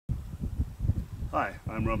Hi,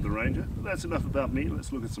 I'm Rob the Ranger. That's enough about me.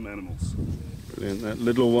 Let's look at some animals. Brilliant. That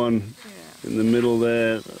little one in the middle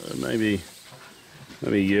there, maybe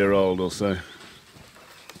a year old or so.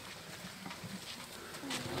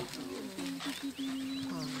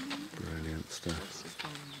 Brilliant stuff.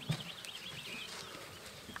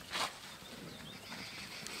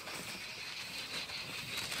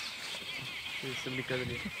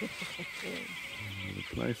 The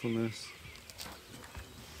playfulness.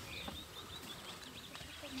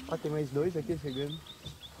 Ah, tem mais dois aqui chegando.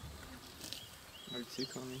 Olha esse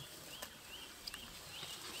homem.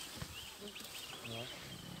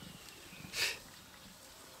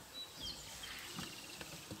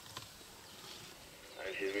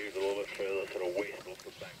 And she's moved a little bit further, sort of west off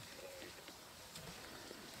the bank.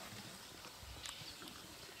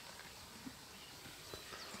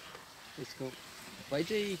 Let's go. Why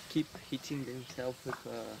do they keep hitting themselves with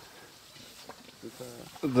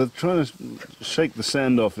They're trying to shake the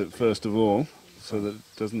sand off it first of all, so that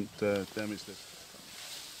it doesn't damage this.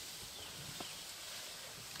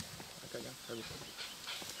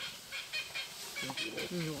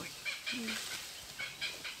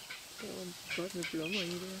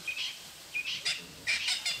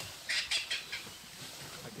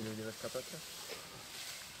 Aquele ali vai ficar pra trás.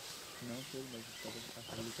 Não, foi, mas a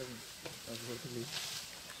ali tá vindo. Tá de volta ali.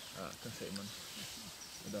 Ah, cansei, mano.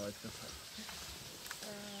 Vou dar uma descansada.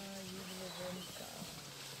 Ai, eu vou levar no carro.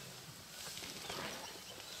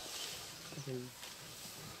 Okay.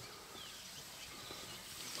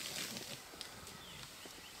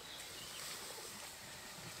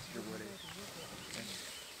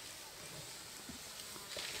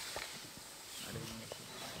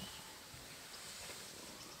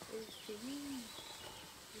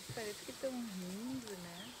 Eles parece que estão rindo,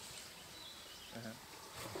 né? Uhum.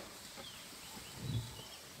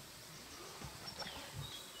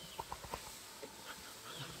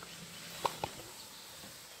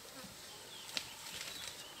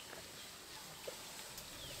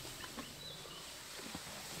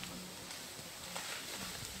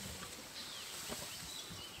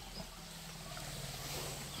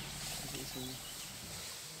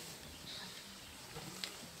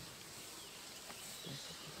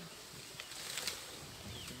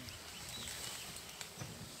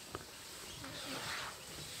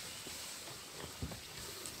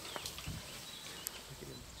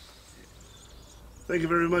 Thank you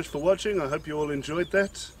very much for watching. I hope you all enjoyed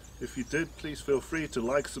that. If you did, please feel free to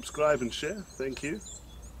like, subscribe and share. Thank you.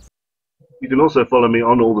 You can also follow me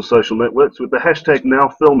on all the social networks with the hashtag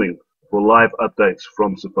 #NowFilming for live updates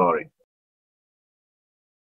from Safari.